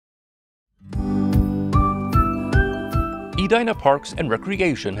Edina Parks and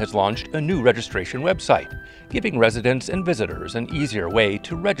Recreation has launched a new registration website, giving residents and visitors an easier way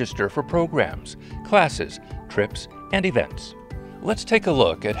to register for programs, classes, trips, and events. Let's take a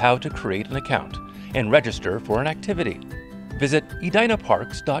look at how to create an account and register for an activity. Visit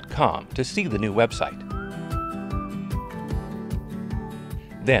edinaparks.com to see the new website.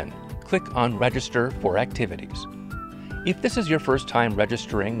 Then, click on Register for Activities. If this is your first time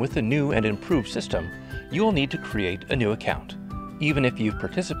registering with the new and improved system, you will need to create a new account, even if you've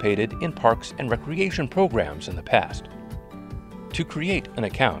participated in parks and recreation programs in the past. To create an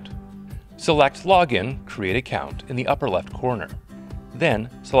account, select Login, Create Account in the upper left corner. Then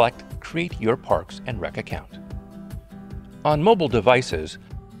select Create Your Parks and Rec account. On mobile devices,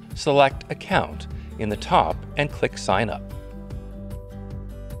 select Account in the top and click Sign Up.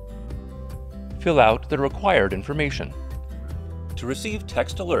 Fill out the required information. To receive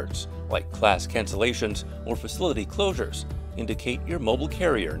text alerts, like class cancellations or facility closures, indicate your mobile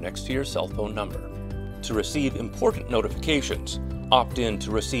carrier next to your cell phone number. To receive important notifications, opt in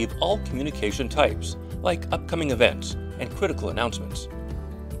to receive all communication types, like upcoming events and critical announcements.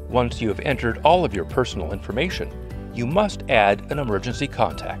 Once you have entered all of your personal information, you must add an emergency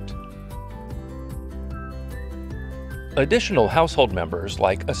contact. Additional household members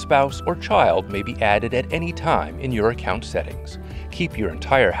like a spouse or child may be added at any time in your account settings. Keep your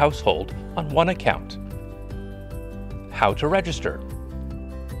entire household on one account. How to register.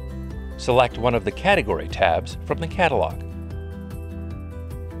 Select one of the category tabs from the catalog.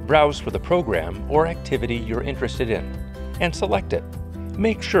 Browse for the program or activity you're interested in and select it.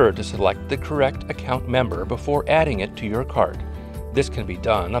 Make sure to select the correct account member before adding it to your cart. This can be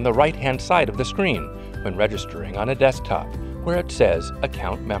done on the right-hand side of the screen when registering on a desktop, where it says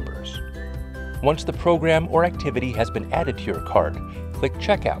Account Members. Once the program or activity has been added to your cart, click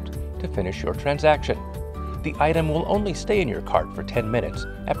Checkout to finish your transaction. The item will only stay in your cart for 10 minutes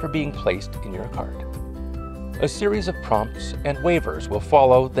after being placed in your cart. A series of prompts and waivers will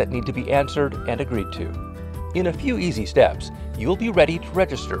follow that need to be answered and agreed to. In a few easy steps, you'll be ready to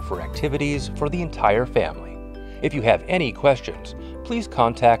register for activities for the entire family. If you have any questions, please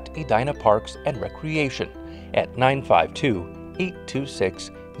contact Edina Parks and Recreation at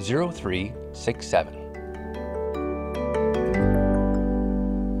 952-826-0367.